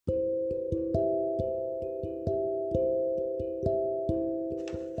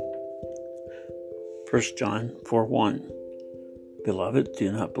1 John 4:1. Beloved,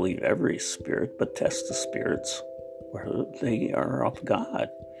 do not believe every spirit, but test the spirits, whether they are of God,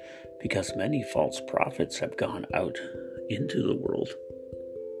 because many false prophets have gone out into the world.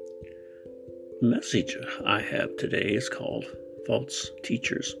 The message I have today is called False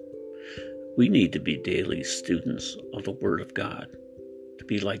Teachers. We need to be daily students of the Word of God, to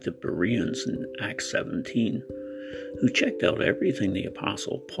be like the Bereans in Acts 17, who checked out everything the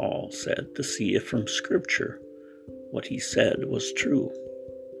Apostle Paul said to see if from Scripture what he said was true.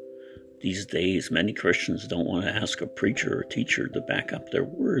 These days, many Christians don't want to ask a preacher or teacher to back up their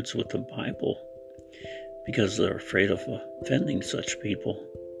words with the Bible because they're afraid of offending such people.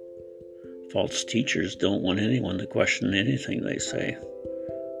 False teachers don't want anyone to question anything they say.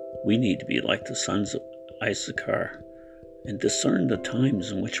 We need to be like the sons of Issachar and discern the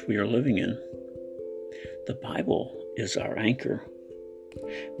times in which we are living in. The Bible is our anchor.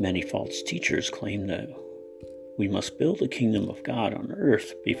 Many false teachers claim that we must build the kingdom of God on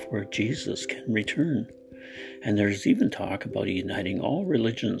earth before Jesus can return. And there's even talk about uniting all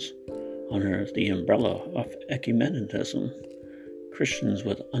religions under the umbrella of ecumenism, Christians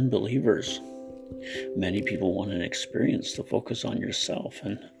with unbelievers. Many people want an experience to focus on yourself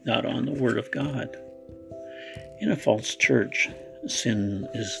and not on the Word of God. In a false church, sin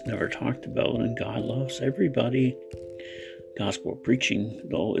is never talked about, and God loves everybody. Gospel preaching,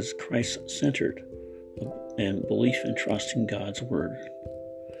 though, is Christ-centered, and belief and trust in God's Word.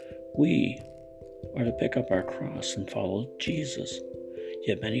 We are to pick up our cross and follow Jesus.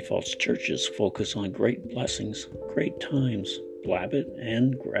 Yet many false churches focus on great blessings, great times, blab it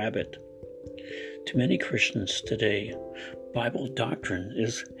and grab it. To many Christians today, Bible doctrine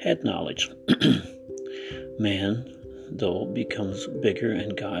is head knowledge. Man, though, becomes bigger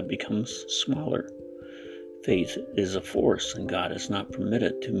and God becomes smaller. Faith is a force, and God is not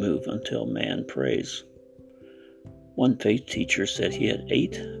permitted to move until man prays. One faith teacher said he had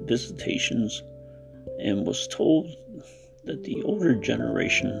 8 visitations and was told that the older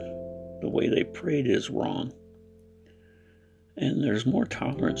generation, the way they prayed is wrong. And there's more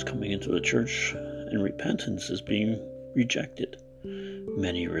tolerance coming into the church, and repentance is being rejected.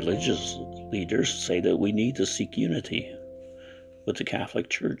 Many religious leaders say that we need to seek unity with the Catholic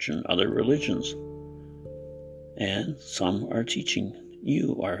Church and other religions. And some are teaching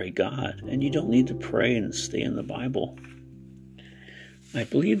you are a God and you don't need to pray and stay in the Bible. I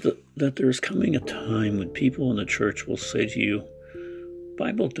believe that there's coming a time when people in the church will say to you,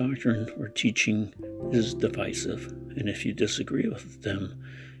 Bible doctrine or teaching is divisive, and if you disagree with them,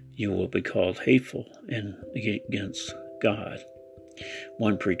 you will be called hateful and against God.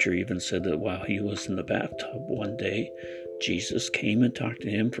 One preacher even said that while he was in the bathtub one day, Jesus came and talked to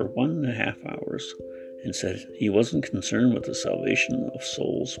him for 1.5 hours and said he wasn't concerned with the salvation of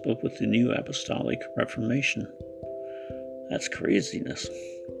souls, but with the new apostolic reformation. That's craziness.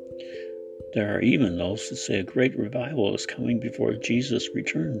 There are even those that say a great revival is coming before Jesus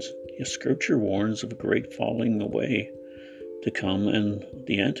returns. Yet Scripture warns of a great falling away to come, and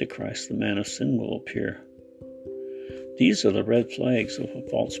the Antichrist, the man of sin, will appear. These are the red flags of a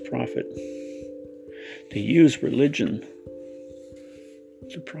false prophet. They use religion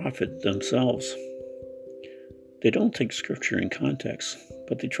to profit themselves. They don't take Scripture in context,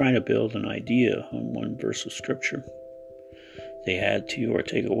 but they try to build an idea on one verse of Scripture. They add to or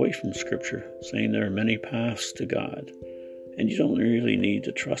take away from Scripture, saying there are many paths to God, and you don't really need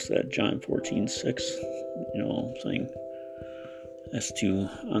to trust that John 14:6, saying that's too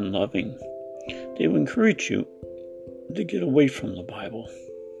unloving. They will encourage you to get away from the Bible.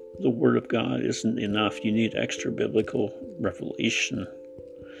 The Word of God isn't enough. You need extra biblical revelation.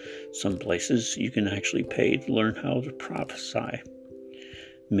 Some places you can actually pay to learn how to prophesy.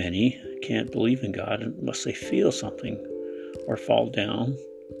 Many can't believe in God unless they feel something or fall down,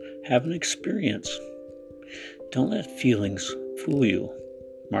 have an experience. Don't let feelings fool you.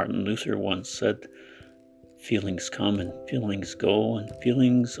 Martin Luther once said, feelings come and feelings go, and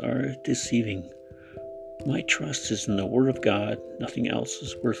feelings are deceiving. My trust is in the Word of God. Nothing else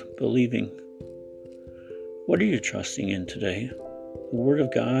is worth believing. What are you trusting in today? The Word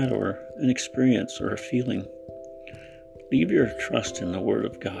of God or an experience or a feeling? Leave your trust in the Word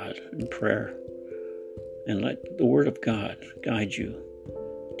of God in prayer, and let the Word of God guide you,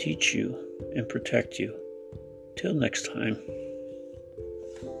 teach you, and protect you. Till next time.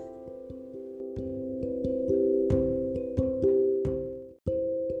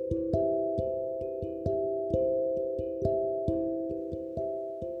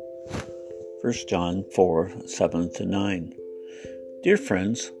 First John 4:7-9. Dear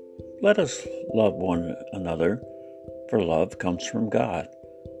friends, let us love one another, for love comes from God.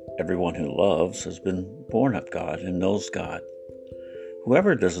 Everyone who loves has been born of God and knows God.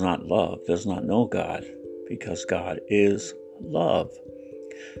 Whoever does not love does not know God, because God is love.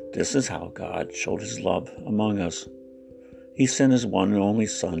 This is how God showed his love among us. He sent his one and only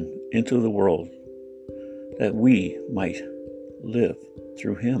Son into the world that we might live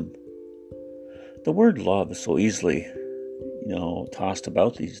through him. The word love is so easily, tossed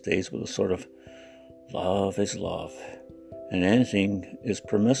about these days with a sort of love is love, and anything is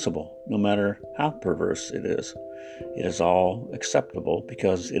permissible, no matter how perverse it is. It is all acceptable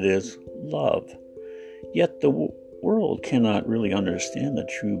because it is love. Yet the world cannot really understand the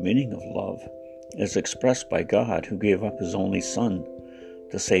true meaning of love as expressed by God, who gave up his only Son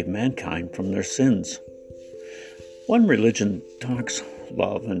to save mankind from their sins. One religion talks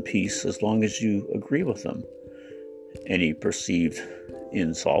love and peace as long as you agree with them. Any perceived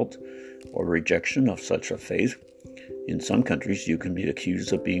insult or rejection of such a faith, in some countries you can be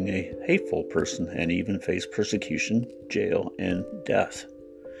accused of being a hateful person and even face persecution, jail, and death.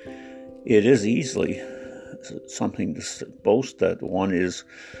 It is easily something to boast that one is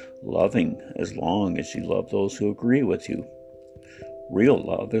loving as long as you love those who agree with you. Real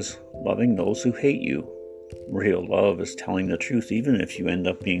love is loving those who hate you. Real love is telling the truth even if you end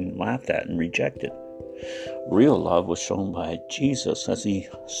up being laughed at and rejected. Real love was shown by Jesus as he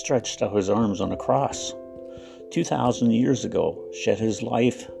stretched out his arms on a cross 2,000 years ago, shed his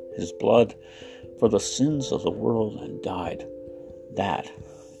life, his blood, for the sins of the world and died. That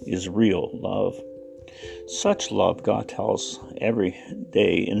is real love. Such love God tells every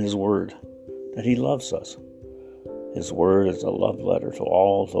day in his word, that he loves us. His word is a love letter to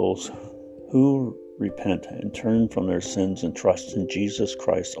all those who repent and turn from their sins and trust in Jesus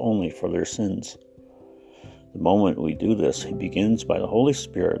Christ only for their sins. The moment we do this, he begins by the Holy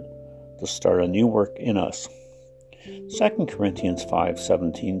Spirit to start a new work in us. 2 Corinthians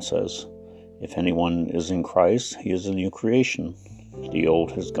 5:17 says, "If anyone is in Christ, he is a new creation. The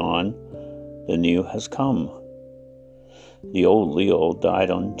old has gone, the new has come." The old Leo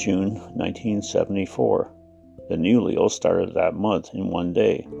died on June 1974. The new Leo started that month in one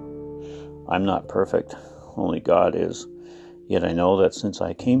day. I'm not perfect, only God is. Yet I know that since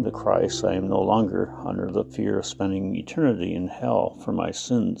I came to Christ, I am no longer under the fear of spending eternity in hell for my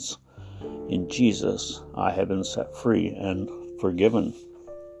sins. In Jesus, I have been set free and forgiven.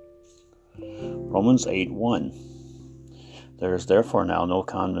 Romans 8:1. There is therefore now no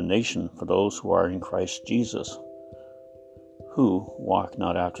condemnation for those who are in Christ Jesus, who walk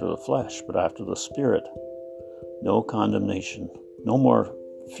not after the flesh, but after the Spirit. No condemnation, no more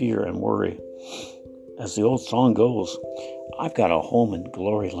fear and worry. As the old song goes, I've got a home in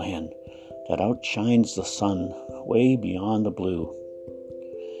glory land that outshines the sun way beyond the blue.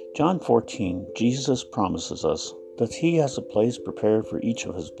 John 14, Jesus promises us that he has a place prepared for each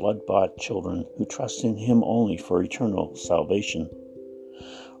of his blood-bought children who trust in him only for eternal salvation.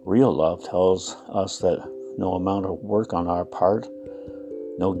 Real love tells us that no amount of work on our part,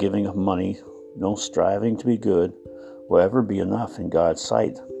 no giving of money, no striving to be good will ever be enough in God's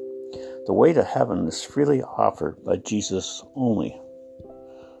sight. The way to heaven is freely offered by Jesus only.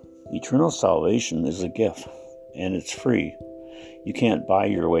 Eternal salvation is a gift, and it's free. You can't buy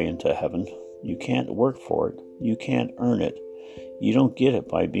your way into heaven. You can't work for it. You can't earn it. You don't get it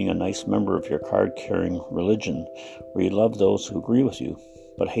by being a nice member of your card-carrying religion, where you love those who agree with you,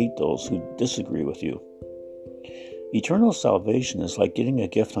 but hate those who disagree with you. Eternal salvation is like getting a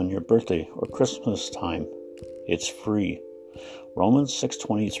gift on your birthday or Christmas time. It's free. Romans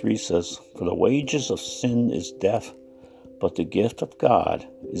 6:23 says, "For the wages of sin is death, but the gift of God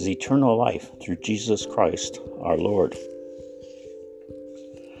is eternal life through Jesus Christ our Lord."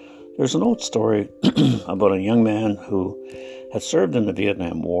 There's an old story about a young man who had served in the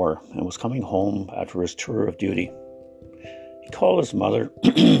Vietnam War and was coming home after his tour of duty. He called his mother,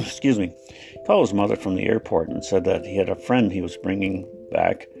 from the airport and said that he had a friend he was bringing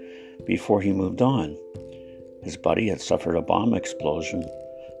back before he moved on. His buddy had suffered a bomb explosion.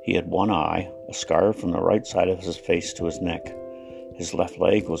 He had one eye, a scar from the right side of his face to his neck. His left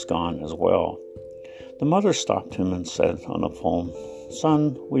leg was gone as well. The mother stopped him and said on the phone,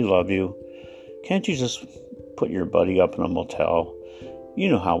 "Son, we love you. Can't you just put your buddy up in a motel? You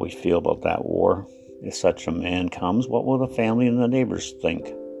know how we feel about that war. If such a man comes, what will the family and the neighbors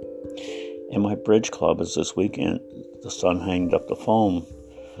think?" And my bridge club is this weekend. The son hanged up the phone,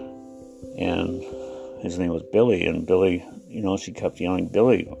 and his name was Billy, and Billy, she kept yelling,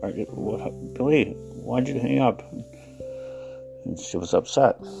 Billy, why'd you hang up? And she was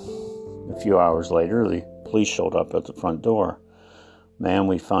upset. A few hours later, the police showed up at the front door. "Ma'am,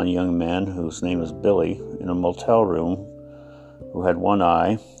 we found a young man whose name is Billy in a motel room who had one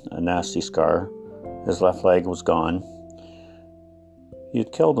eye, a nasty scar. His left leg was gone. He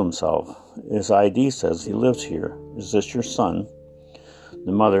had killed himself. His ID says he lives here. Is this your son?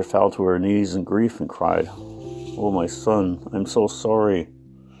 The mother fell to her knees in grief and cried, "Oh, my son, I'm so sorry."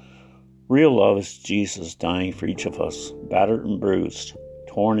 Real love is Jesus dying for each of us, battered and bruised,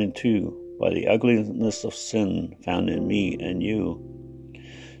 torn in two by the ugliness of sin found in me and you.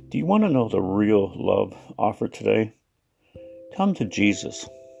 Do you want to know the real love offered today? Come to Jesus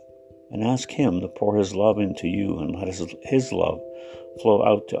and ask Him to pour His love into you and let His love flow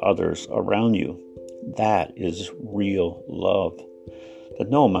out to others around you. That is real love that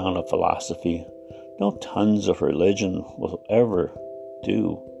no amount of philosophy, no tons of religion will ever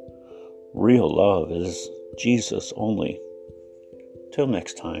do. Real love is Jesus only. Till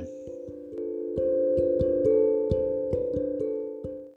next time.